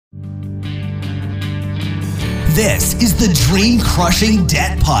This is the Dream Crushing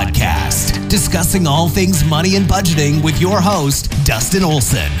Debt Podcast, discussing all things money and budgeting with your host, Dustin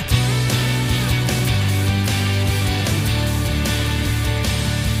Olson.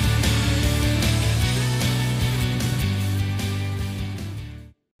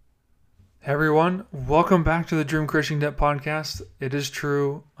 Hey everyone, welcome back to the Dream Crushing Debt Podcast. It is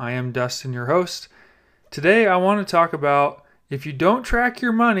true, I am Dustin, your host. Today I want to talk about if you don't track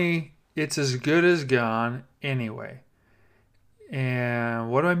your money, it's as good as gone anyway. And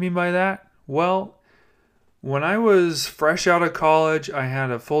what do I mean by that? Well, when I was fresh out of college, I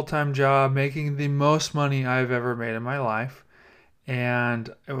had a full-time job making the most money I've ever made in my life.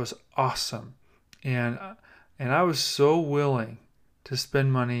 And it was awesome. And I was so willing to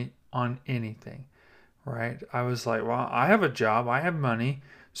spend money on anything, right? I was like, well, I have a job, I have money.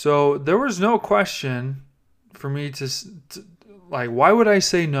 So there was no question for me to like, why would I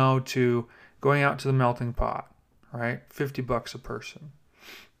say no to going out to the melting pot, right? $50 a person.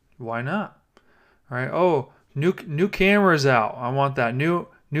 Why not? Right? Oh, new cameras out. I want that.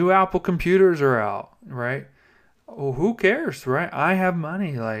 New Apple computers are out, right? Oh, who cares, right? I have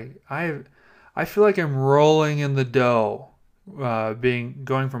money. Like I feel like I'm rolling in the dough,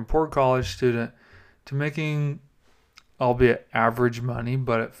 going from poor college student to making, albeit average money,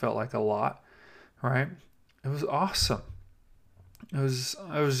 but it felt like a lot, right? It was awesome. It was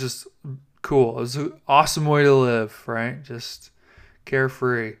just cool. It was an awesome way to live, right? Just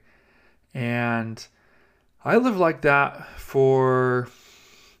carefree. And I lived like that for,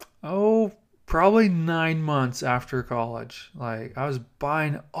 probably 9 months after college. Like I was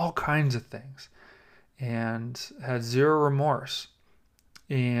buying all kinds of things and had zero remorse.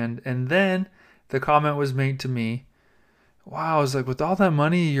 And then the comment was made to me, wow, I was like, with all that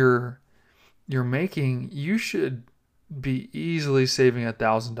money you're making, you should be easily saving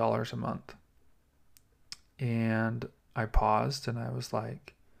 $1,000 a month. And I paused and I was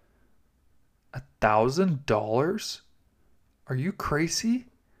like, $1,000? Are you crazy?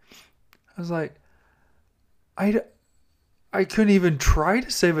 I was like, I couldn't even try to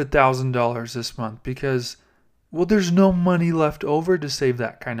save $1,000 this month because, well, there's no money left over to save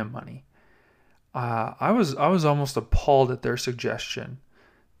that kind of money. I was almost appalled at their suggestion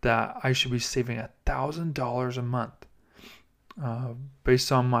that I should be saving $1,000 a month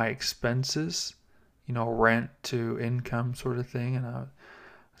based on my expenses, rent to income sort of thing. And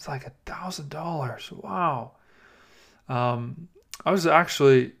it's like $1,000. Wow. I was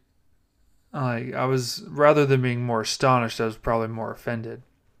actually rather than being more astonished, I was probably more offended.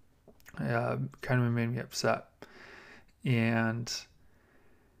 Kind of made me upset. And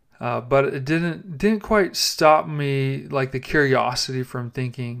but it didn't quite stop me, like the curiosity from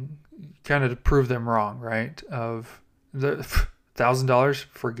thinking, kind of to prove them wrong, right? Of the $1,000,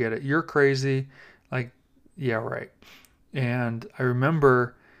 forget it. You're crazy. Like, yeah, right. And I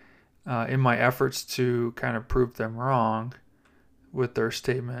remember in my efforts to kind of prove them wrong with their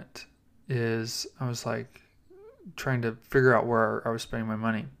statement I was like trying to figure out where I was spending my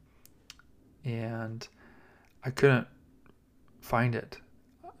money. And I couldn't find it.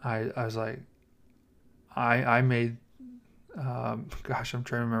 I was like, I made, I'm trying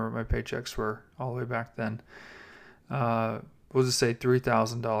to remember what my paychecks were all the way back then. We'll just say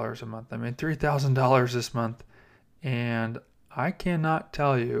 $3,000 a month. I made $3,000 this month, and I cannot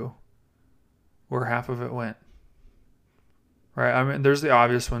tell you where half of it went. Right? I mean, there's the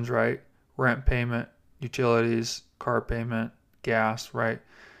obvious ones, right? Rent payment, utilities, car payment, gas, right?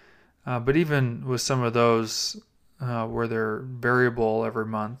 But even with some of those where they're variable every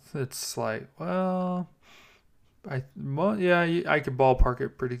month, it's like, I could ballpark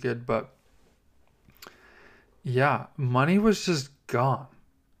it pretty good, but yeah, money was just gone.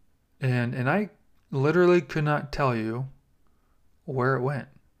 And I literally could not tell you where it went.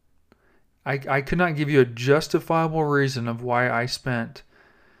 I could not give you a justifiable reason of why I spent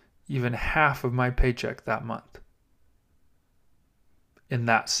even half of my paycheck that month. And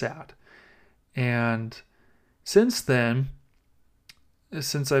that's sad. And since then,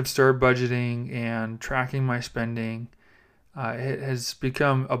 since I've started budgeting and tracking my spending, it has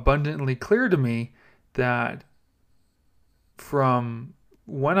become abundantly clear to me that from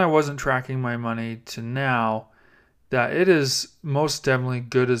when I wasn't tracking my money to now, that it is most definitely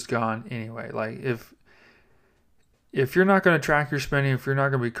good as gone anyway. Like if you're not going to track your spending, if you're not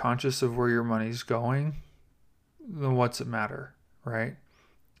going to be conscious of where your money's going, then what's it matter, right?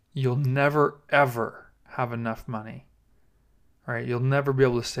 You'll never ever have enough money, right? You'll never be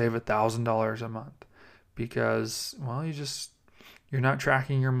able to save $1,000 a month because, well, you're not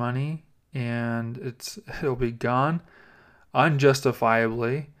tracking your money, and it'll be gone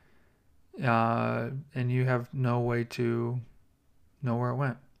unjustifiably and you have no way to know where it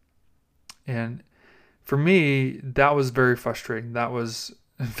went. And for me, that was very frustrating. That was,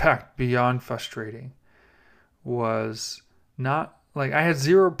 in fact, beyond frustrating. Was not like I had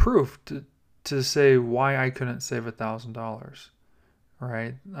zero proof to say why I couldn't save $1,000.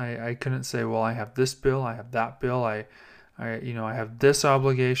 Right? I couldn't say, well, I have this bill, I have that bill, I have this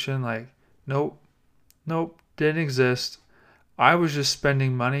obligation. Like, nope, didn't exist. I was just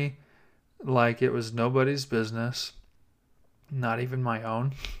spending money like it was nobody's business, not even my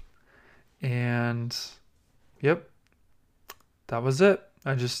own. And yep, that was it.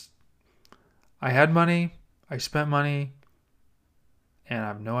 I had money, I spent money, and I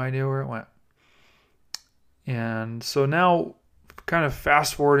have no idea where it went. And so now, kind of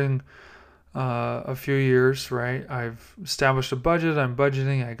fast forwarding a few years, right? I've established a budget. I'm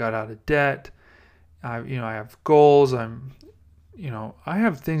budgeting. I got out of debt. I have goals. I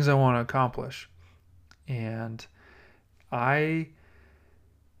have things I want to accomplish. And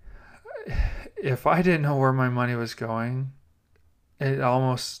if I didn't know where my money was going, it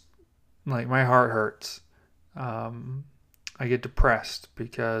almost, like, my heart hurts. I get depressed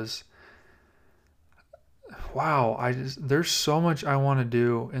because, wow, there's so much I want to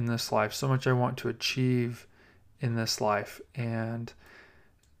do in this life, so much I want to achieve in this life, and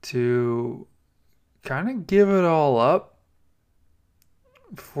to kind of give it all up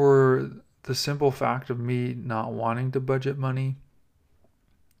for the simple fact of me not wanting to budget money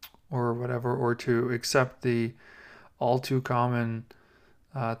or whatever, or to accept the all too common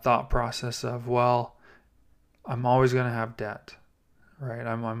thought process of, well, I'm always going to have debt, right?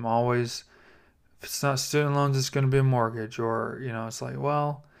 I'm always, if it's not student loans, it's going to be a mortgage, or, it's like,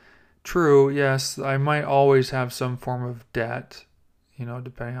 well, true, yes, I might always have some form of debt,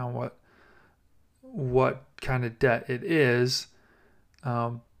 depending on what kind of debt it is,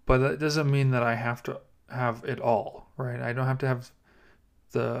 but that doesn't mean that I have to have it all, right? I don't have to have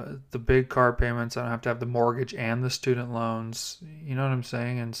the big car payments. I don't have to have the mortgage and the student loans. You know what I'm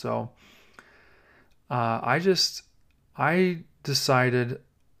saying? And so I decided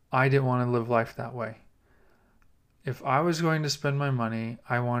I didn't want to live life that way. If I was going to spend my money,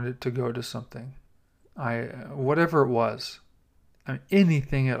 I wanted it to go to something. Whatever it was,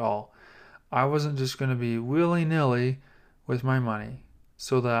 anything at all. I wasn't just going to be willy-nilly with my money,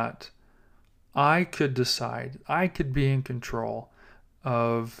 so that I could decide, I could be in control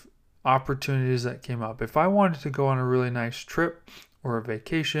of opportunities that came up. If I wanted to go on a really nice trip or a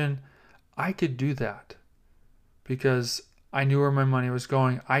vacation, I could do that because I knew where my money was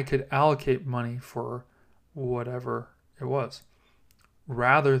going. I could allocate money for whatever it was,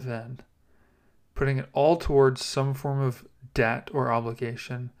 rather than putting it all towards some form of debt or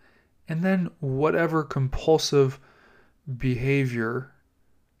obligation, and then whatever compulsive behavior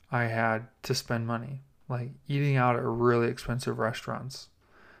I had to spend money, like eating out at really expensive restaurants.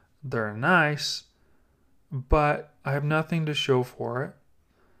 They're nice, but I have nothing to show for it,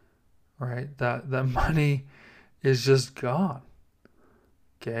 right? That money is just gone,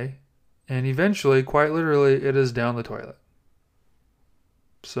 okay? And eventually, quite literally, it is down the toilet.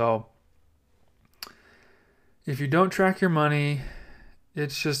 So if you don't track your money,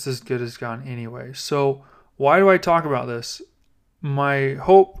 it's just as good as gone anyway. So why do I talk about this? My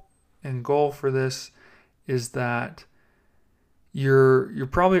hope and goal for this is that you're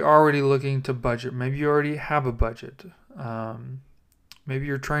probably already looking to budget. Maybe you already have a budget. Maybe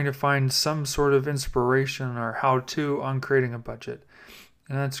you're trying to find some sort of inspiration or how-to on creating a budget.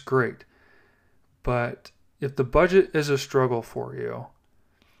 And that's great. But if the budget is a struggle for you,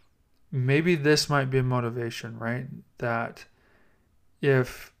 maybe this might be a motivation, right? That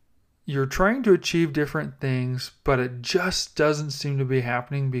if you're trying to achieve different things, but it just doesn't seem to be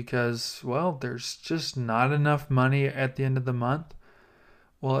happening because, well, there's just not enough money at the end of the month.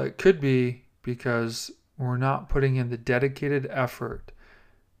 Well, it could be because we're not putting in the dedicated effort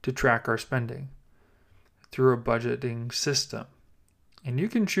to track our spending through a budgeting system. And you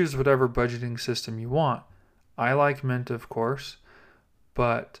can choose whatever budgeting system you want. I like Mint, of course,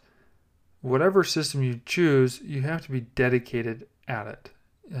 but whatever system you choose, you have to be dedicated at it.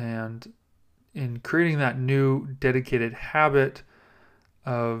 And in creating that new dedicated habit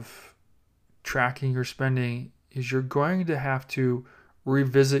of tracking your spending, is you're going to have to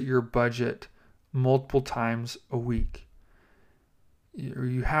revisit your budget multiple times a week.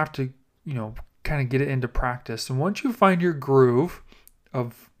 You have to, kind of get it into practice. And once you find your groove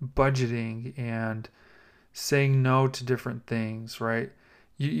of budgeting and saying no to different things, right?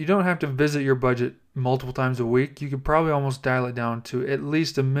 You don't have to visit your budget multiple times a week. You could probably almost dial it down to at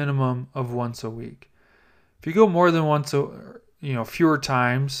least a minimum of once a week. If you go more than once, fewer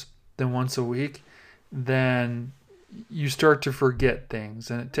times, than once a week, then you start to forget things,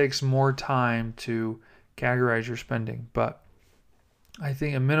 and it takes more time to categorize your spending. But I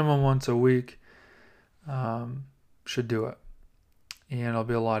think a minimum once a week should do it, and it'll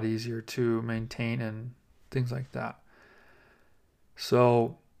be a lot easier to maintain and things like that.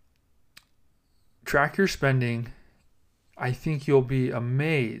 So track your spending. I think you'll be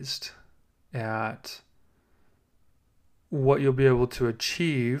amazed at what you'll be able to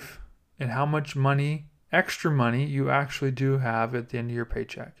achieve and how much money, extra money, you actually do have at the end of your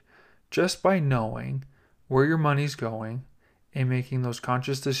paycheck, just by knowing where your money's going and making those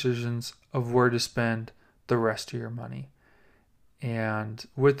conscious decisions of where to spend the rest of your money. And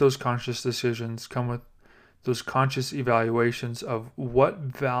with those conscious decisions come with those conscious evaluations of what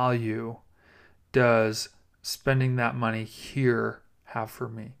value does spending that money here have for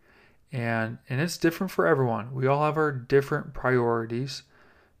me. And it's different for everyone. We all have our different priorities,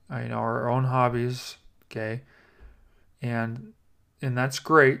 our own hobbies, okay? And that's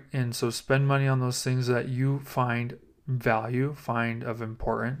great. And so spend money on those things that you find value, find of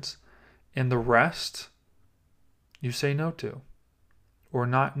importance. And the rest, you say no to. Or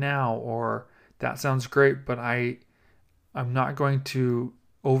not now, or that sounds great, but I'm not going to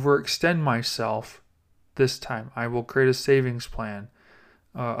overextend myself this time. I will create a savings plan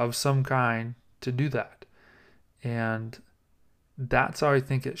of some kind to do that. And that's how I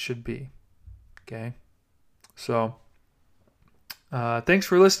think it should be. Okay? So, thanks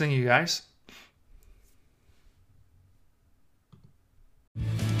for listening, you guys.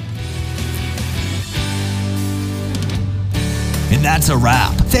 And that's a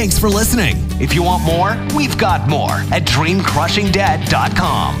wrap. Thanks for listening. If you want more, we've got more at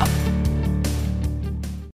dreamcrushingdebt.com.